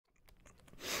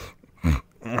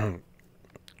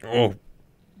Oh,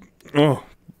 oh,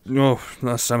 oh,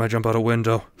 last time I jump out a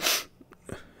window.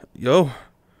 Yo?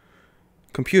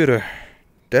 Computer.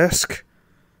 Desk.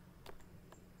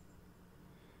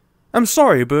 I'm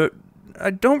sorry, but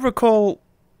I don't recall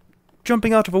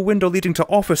jumping out of a window leading to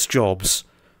office jobs.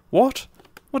 What?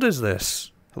 What is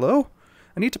this? Hello?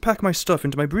 I need to pack my stuff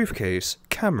into my briefcase.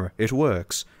 Camera. It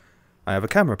works. I have a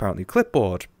camera, apparently.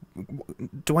 Clipboard.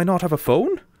 Do I not have a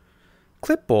phone?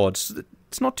 Clipboards.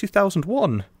 It's not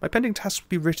 2001. My pending task will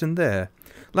be written there.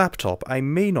 Laptop. I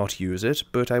may not use it,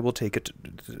 but I will take it.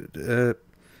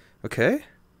 Okay?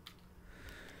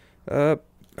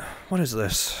 What is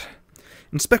this?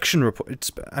 Inspection report.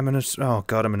 Oh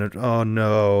god, oh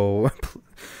no.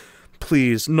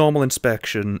 Please, normal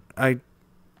inspection.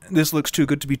 This looks too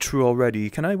good to be true already.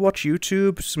 Can I watch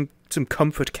YouTube? Some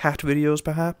comfort cat videos,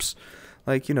 perhaps?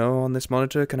 Like, you know, on this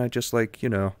monitor, can I just, like, you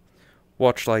know,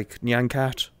 watch, like,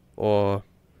 Nyancat? Or,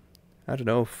 I don't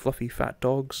know, fluffy fat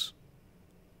dogs?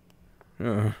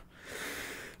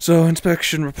 So,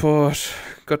 inspection report.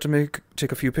 Got to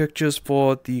take a few pictures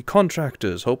for the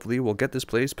contractors. Hopefully we'll get this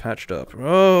place patched up.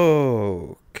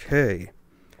 Okay.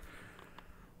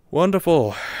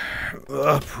 Wonderful.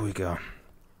 Up we go.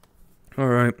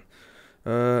 Alright.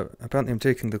 Apparently I'm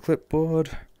taking the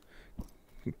clipboard.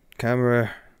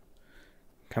 Camera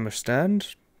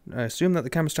stand. I assume that the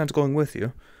camera stand's going with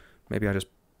you. Maybe I just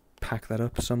pack that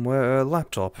up somewhere.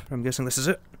 Laptop. I'm guessing this is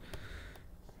it.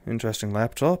 Interesting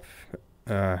laptop.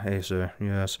 Acer,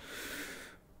 yes.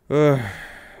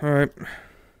 Alright.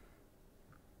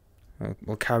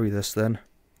 We'll carry this then.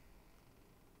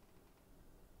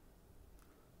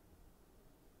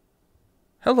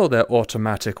 Hello there,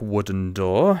 automatic wooden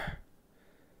door.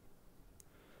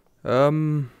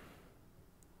 Alright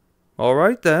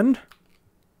then.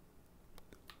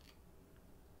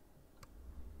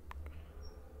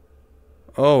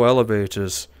 Oh,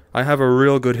 elevators. I have a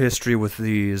real good history with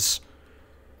these.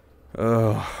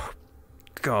 Oh,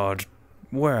 God.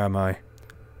 Where am I?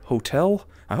 Hotel?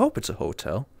 I hope it's a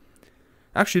hotel.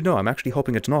 Actually, no, I'm actually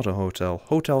hoping it's not a hotel.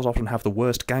 Hotels often have the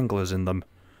worst ganglers in them.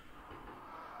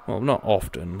 Well, not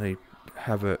often. They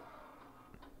have a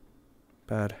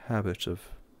bad habit of...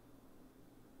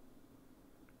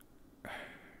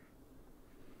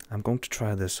 I'm going to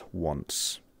try this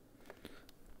once.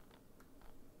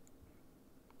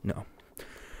 No.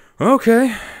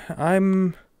 Okay,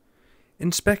 I'm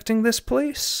inspecting this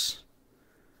place.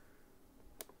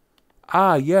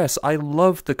 Ah, yes, I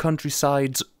love the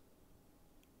countryside's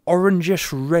orangish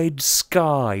red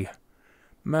sky.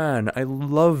 Man, I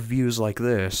love views like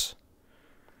this.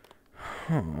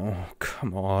 Oh,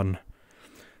 come on.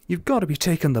 You've got to be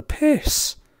taking the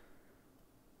piss.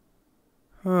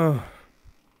 Oh.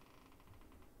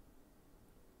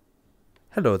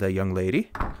 Hello there, young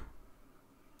lady.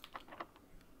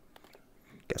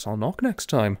 Guess I'll knock next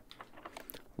time.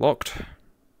 Locked.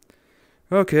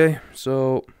 Okay,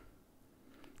 so...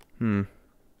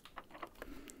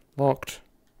 Locked.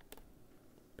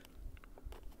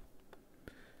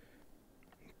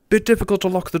 Bit difficult to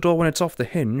lock the door when it's off the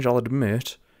hinge, I'll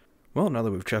admit. Well, now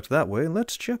that we've checked that way,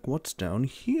 let's check what's down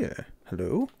here.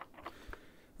 Hello?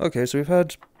 Okay, so we've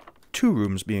had 2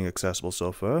 rooms being accessible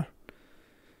so far.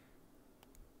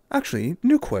 Actually,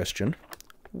 new question.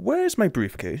 Where's my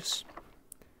briefcase?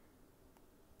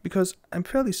 Because I'm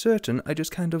fairly certain I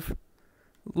just kind of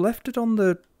left it on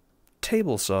the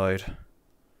table side.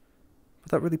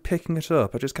 Without really picking it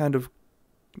up, I just kind of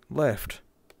left.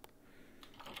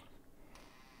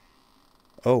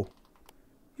 Oh.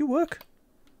 You work?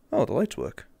 Oh, the lights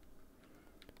work.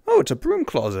 Oh, it's a broom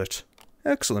closet.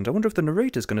 Excellent. I wonder if the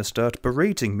narrator's going to start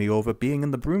berating me over being in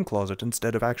the broom closet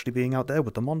instead of actually being out there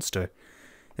with the monster.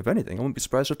 If anything, I wouldn't be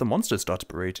surprised if the monster starts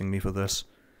berating me for this.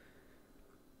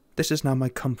 This is now my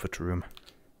comfort room.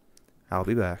 I'll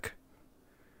be back.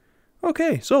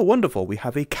 Okay, so wonderful. We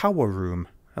have a cower room.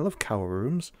 I love cower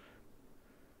rooms.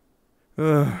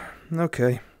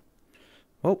 Okay.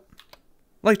 Well,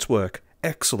 lights work.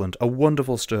 Excellent. A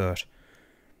wonderful start.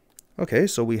 Okay,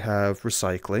 so we have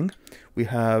recycling. We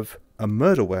have a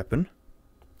murder weapon.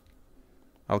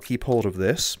 I'll keep hold of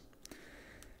this.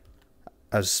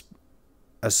 As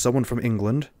someone from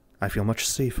England, I feel much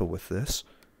safer with this.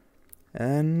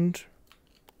 And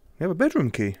we have a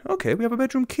bedroom key. Okay, we have a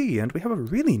bedroom key, and we have a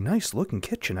really nice looking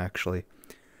kitchen, actually.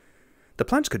 The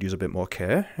plants could use a bit more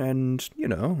care, and, you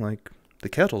know, like, the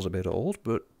kettle's a bit old,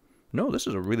 but no, this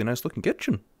is a really nice looking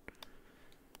kitchen.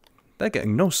 They're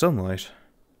getting no sunlight.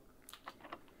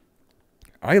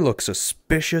 I look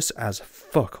suspicious as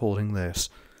fuck holding this.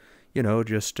 You know,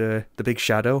 just, the big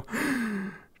shadow.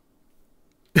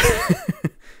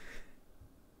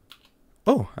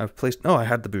 Oh, I've placed... Oh, I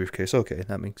had the briefcase. Okay,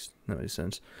 that makes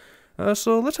sense.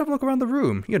 So let's have a look around the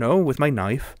room. You know, with my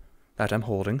knife that I'm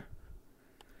holding.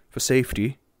 For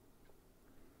safety.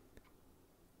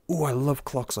 Ooh, I love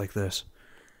clocks like this.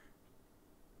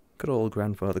 Good old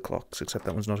grandfather clocks, except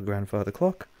that one's not a grandfather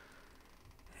clock.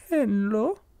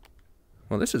 Hello?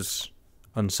 Well, this is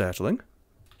unsettling.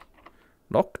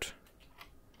 Locked.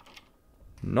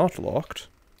 Not locked.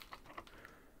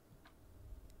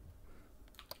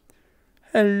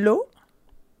 Hello?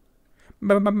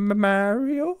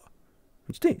 Mario?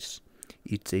 What's this?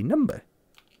 It's a number.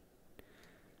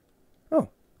 Oh.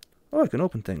 Oh, I can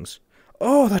open things.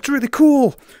 Oh, that's really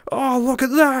cool! Oh, look at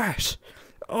that!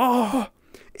 Oh,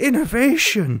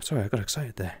 innovation! Sorry, I got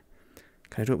excited there.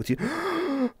 Can I do it with you?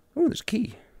 Oh, there's a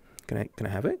key. Can I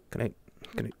have it? Can I?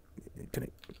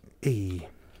 Hey.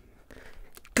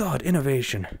 God,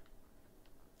 innovation.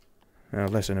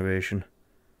 Less innovation.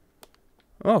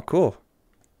 Oh, cool.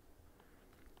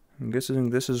 I'm guessing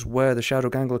this is where the Shadow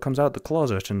Gangler comes out the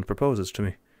closet and proposes to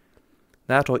me.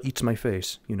 That or eats my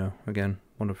face. You know, again,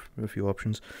 one of a few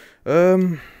options.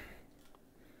 I'll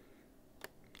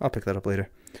pick that up later.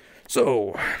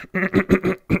 So,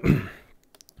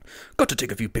 got to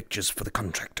take a few pictures for the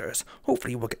contractors.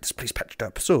 Hopefully we'll get this place patched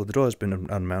up. So, the door's been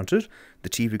unmounted. The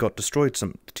TV got destroyed.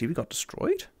 The TV got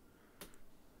destroyed?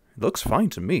 It looks fine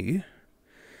to me.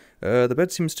 The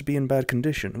bed seems to be in bad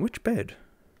condition. Which bed?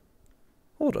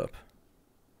 Hold up.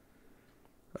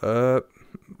 Oh,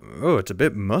 it's a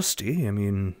bit musty. I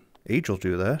mean, age will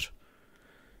do that.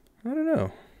 I don't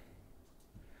know.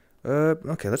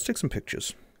 Okay, let's take some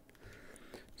pictures.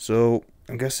 So,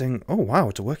 I'm guessing... Oh, wow,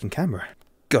 it's a working camera.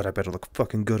 God, I better look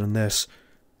fucking good in this.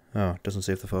 Oh, it doesn't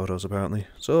save the photos, apparently.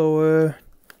 So,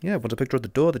 yeah, want a picture of the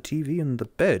door, the TV, and the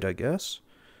bed, I guess.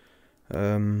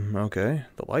 Okay.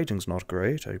 The lighting's not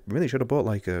great. I really should have bought,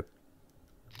 like, a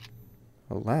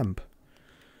lamp.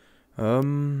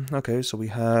 Okay, so we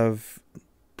have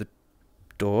the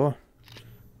door.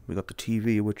 We got the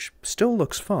TV, which still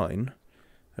looks fine.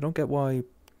 I don't get why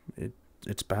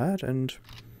it's bad, and...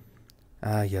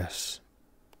 Ah, yes.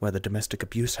 Where the domestic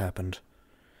abuse happened.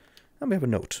 And we have a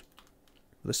note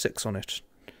with a 6 on it.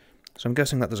 So I'm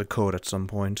guessing that there's a code at some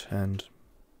point, and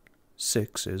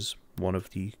 6 is one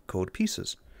of the code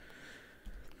pieces.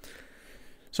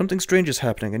 Something strange is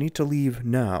happening. I need to leave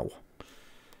now.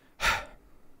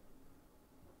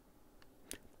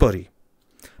 Buddy.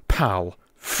 Pal.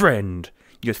 Friend.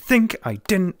 You think I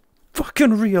didn't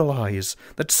fucking realize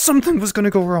that something was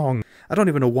gonna go wrong? I don't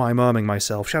even know why I'm arming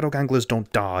myself. Shadow Ganglers don't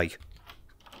die.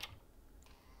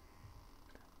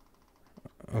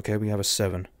 Okay, we have a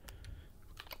 7.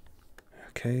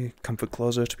 Okay, comfort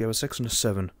closet. We have a 6 and a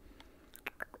 7.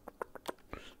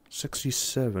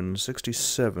 67,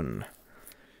 67.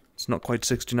 It's not quite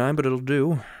 69, but it'll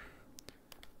do.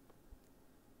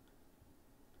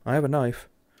 I have a knife.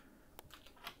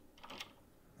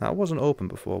 That wasn't open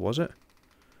before, was it?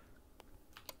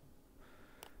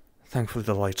 Thankfully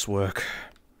the lights work.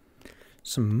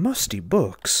 Some musty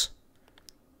books.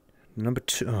 Number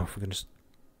 2. Oh, for goodness.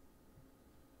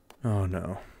 Oh,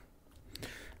 no.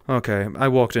 Okay, I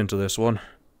walked into this one.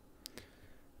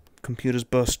 Computer's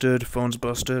busted, phone's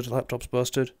busted, laptop's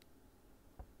busted.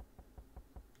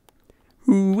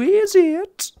 Who is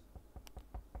it?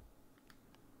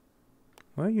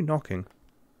 Why are you knocking?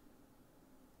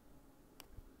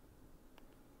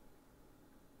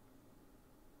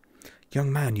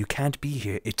 Young man, you can't be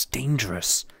here. It's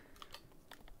dangerous.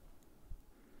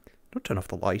 Don't turn off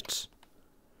the lights.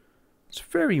 It's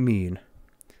very mean.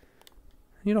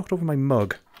 You knocked over my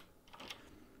mug.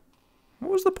 What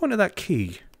was the point of that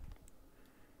key?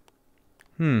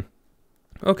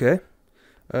 Okay.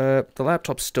 The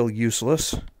laptop's still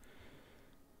useless.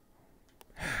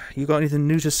 You got anything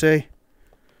new to say?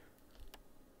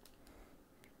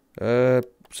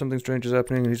 Something strange is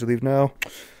happening. I need to leave now.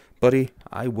 Buddy,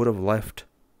 I would have left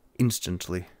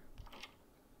instantly.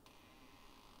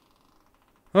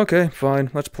 Okay, fine.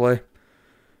 Let's play.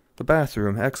 The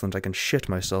bathroom. Excellent. I can shit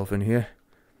myself in here.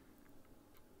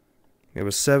 It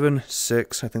was 7,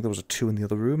 6. I think there was a 2 in the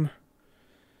other room.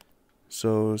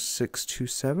 So,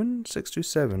 627?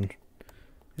 627.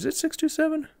 Is it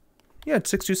 627? Yeah,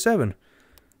 it's 627.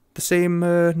 The same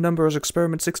number as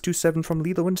Experiment 627 from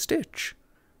Lilo and Stitch.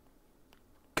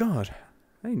 God,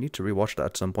 I need to rewatch that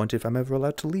at some point if I'm ever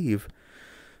allowed to leave.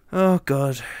 Oh,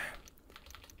 God.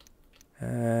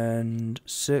 And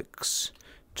 6,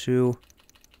 2,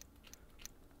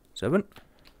 7.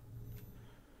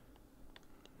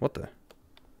 What the?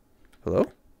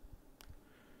 Hello?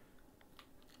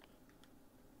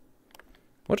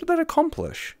 What did that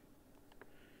accomplish?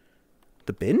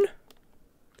 The bin?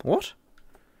 What?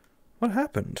 What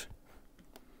happened?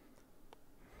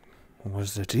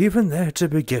 Was it even there to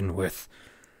begin with?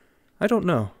 I don't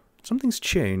know. Something's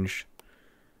changed.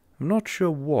 I'm not sure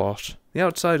what. The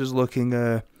outside is looking,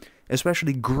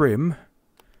 especially grim.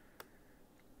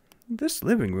 This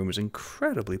living room is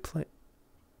incredibly plain.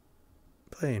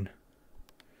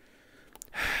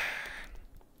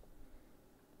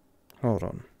 Hold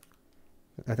on.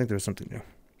 I think there's something new.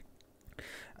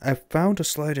 I found a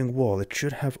sliding wall. It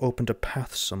should have opened a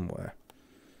path somewhere.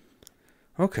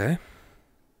 Okay.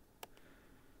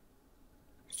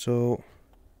 So,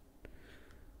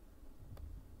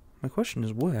 my question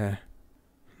is where?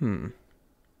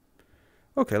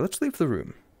 Okay, let's leave the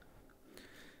room.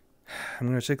 I'm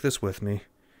going to take this with me,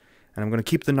 and I'm going to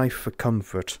keep the knife for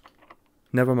comfort.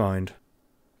 Never mind.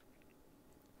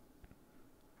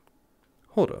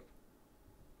 Hold up.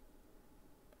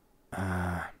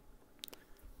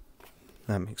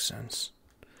 That makes sense.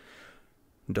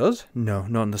 Does? No,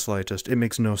 not in the slightest. It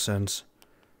makes no sense.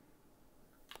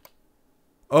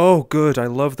 Oh, good. I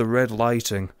love the red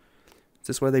lighting. Is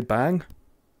this where they bang?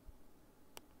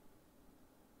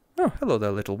 Oh, hello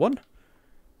there, little one.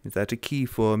 Is that a key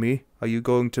for me? Are you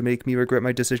going to make me regret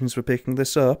my decisions for picking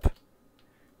this up?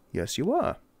 Yes, you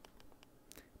are.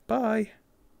 Bye.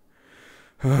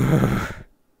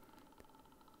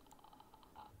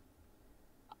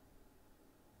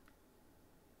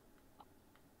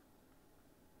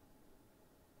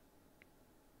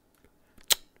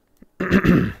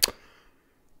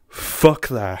 Fuck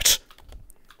that.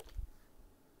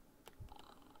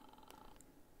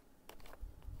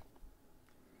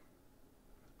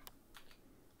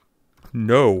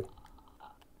 No.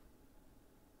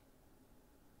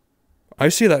 I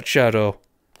see that shadow.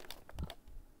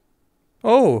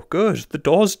 Oh, good. The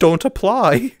doors don't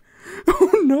apply.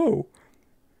 Oh, no.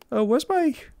 Where's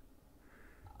my...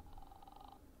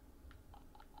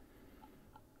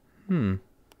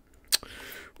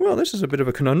 Well, this is a bit of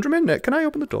a conundrum, isn't it? Can I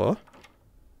open the door?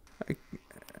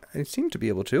 I seem to be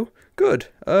able to. Good.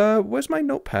 Where's my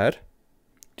notepad?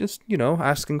 Just, you know,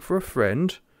 asking for a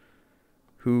friend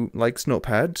who likes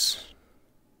notepads.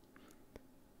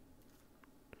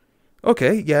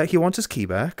 Okay, yeah, he wants his key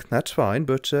back. That's fine,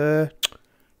 but,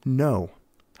 no.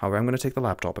 However, I'm going to take the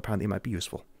laptop. Apparently it might be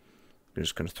useful. I'm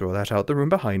just going to throw that out the room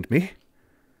behind me.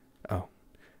 Oh.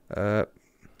 I'm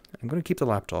going to keep the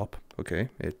laptop. Okay,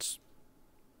 it's...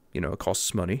 You know, it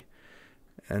costs money.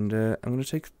 And, I'm going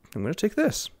to take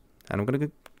this. And I'm going to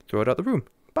throw it out the room.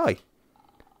 Bye.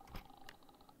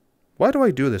 Why do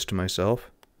I do this to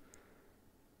myself?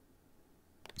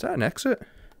 Is that an exit?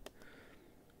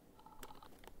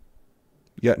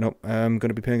 Yeah, no, I'm going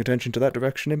to be paying attention to that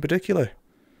direction in particular.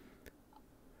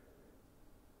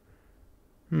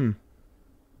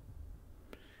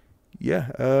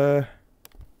 Yeah,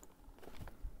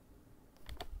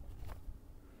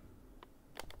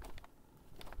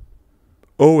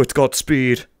 Oh, it's got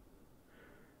speed.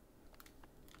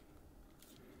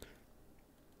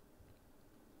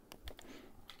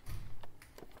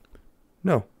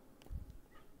 No.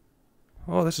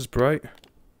 Oh, this is bright.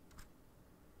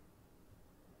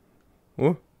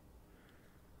 Oh.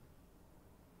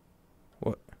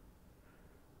 What?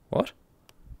 What?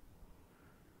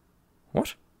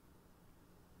 What?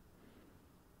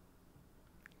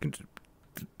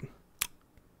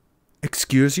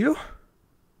 Excuse you?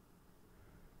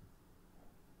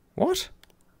 What?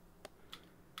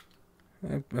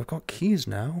 I've got keys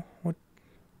now. What?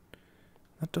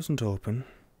 That doesn't open.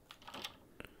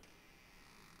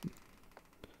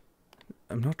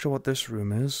 I'm not sure what this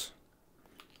room is.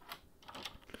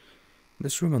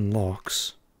 This room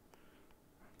unlocks.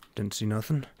 Didn't see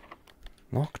nothing.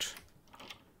 Locked.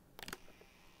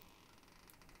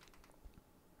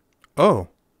 Oh.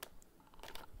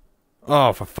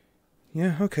 Oh, for f...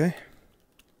 Yeah, okay.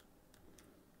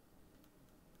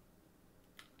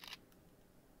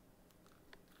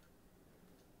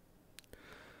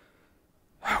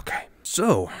 Okay,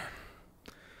 so...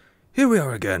 Here we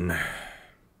are again.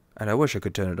 And I wish I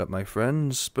could turn it up, my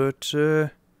friends, but,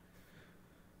 it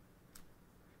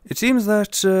seems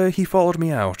that, he followed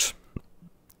me out.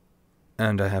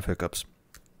 And I have hiccups.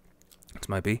 It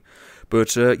might be.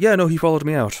 But, yeah, no, he followed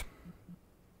me out.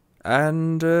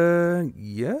 And,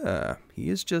 yeah,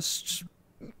 he's just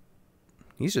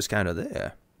kind of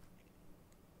there.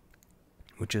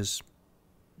 Which is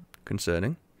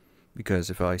concerning, because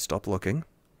if I stop looking,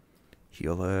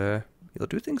 he'll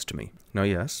do things to me. Now,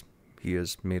 yes, he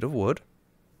is made of wood.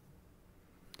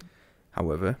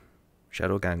 However,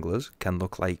 shadow ganglers can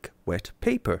look like wet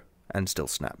paper and still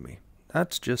snap me.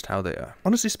 That's just how they are.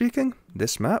 Honestly speaking,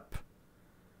 this map,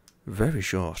 very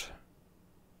short.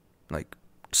 Like,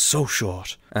 So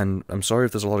short. And I'm sorry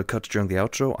if there's a lot of cuts during the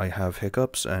outro. I have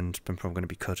hiccups, and I'm probably going to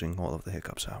be cutting all of the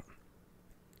hiccups out.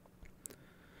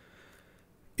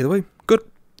 Either way,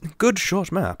 good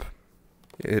short map.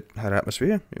 It had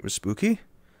atmosphere, it was spooky.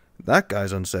 That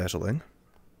guy's unsettling.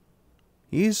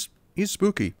 He's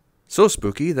spooky. So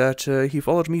spooky that he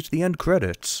followed me to the end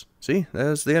credits. See,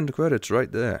 there's the end credits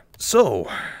right there. So,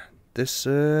 this,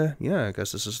 yeah, I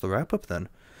guess this is the wrap-up then.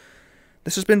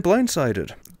 This has been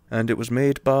Blindsided, and it was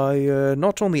made by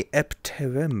not only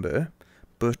EptevEmber,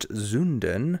 but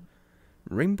Zunden,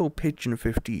 Rainbow Pigeon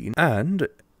 15, and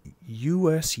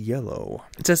UsYellow.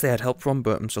 It says they had help from,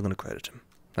 but I'm still going to credit him.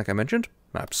 Like I mentioned,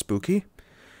 map's spooky,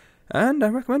 and I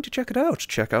recommend you check it out.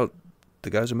 Check out the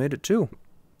guys who made it too.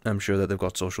 I'm sure that they've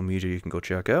got social media you can go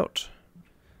check out.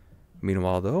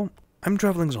 Meanwhile though, I'm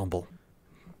Traveling Zomble.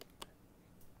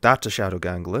 That's a shadow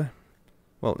gangler.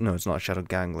 Well, no, it's not a shadow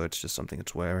gangler, it's just something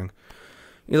it's wearing.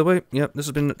 Either way, yeah, this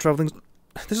has been Traveling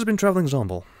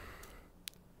Zomble.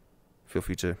 Feel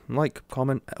free to like,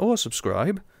 comment, or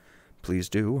subscribe. Please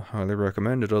do, highly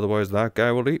recommend it, otherwise that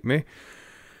guy will eat me.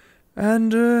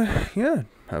 And, yeah,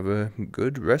 have a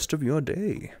good rest of your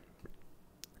day.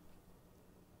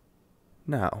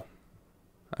 Now,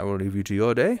 I will leave you to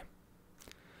your day.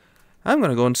 I'm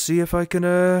gonna go and see if I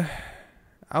can,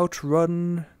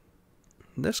 outrun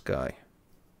this guy.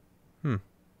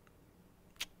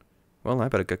 Well, I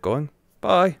better get going.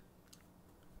 Bye.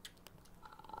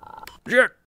 Shit!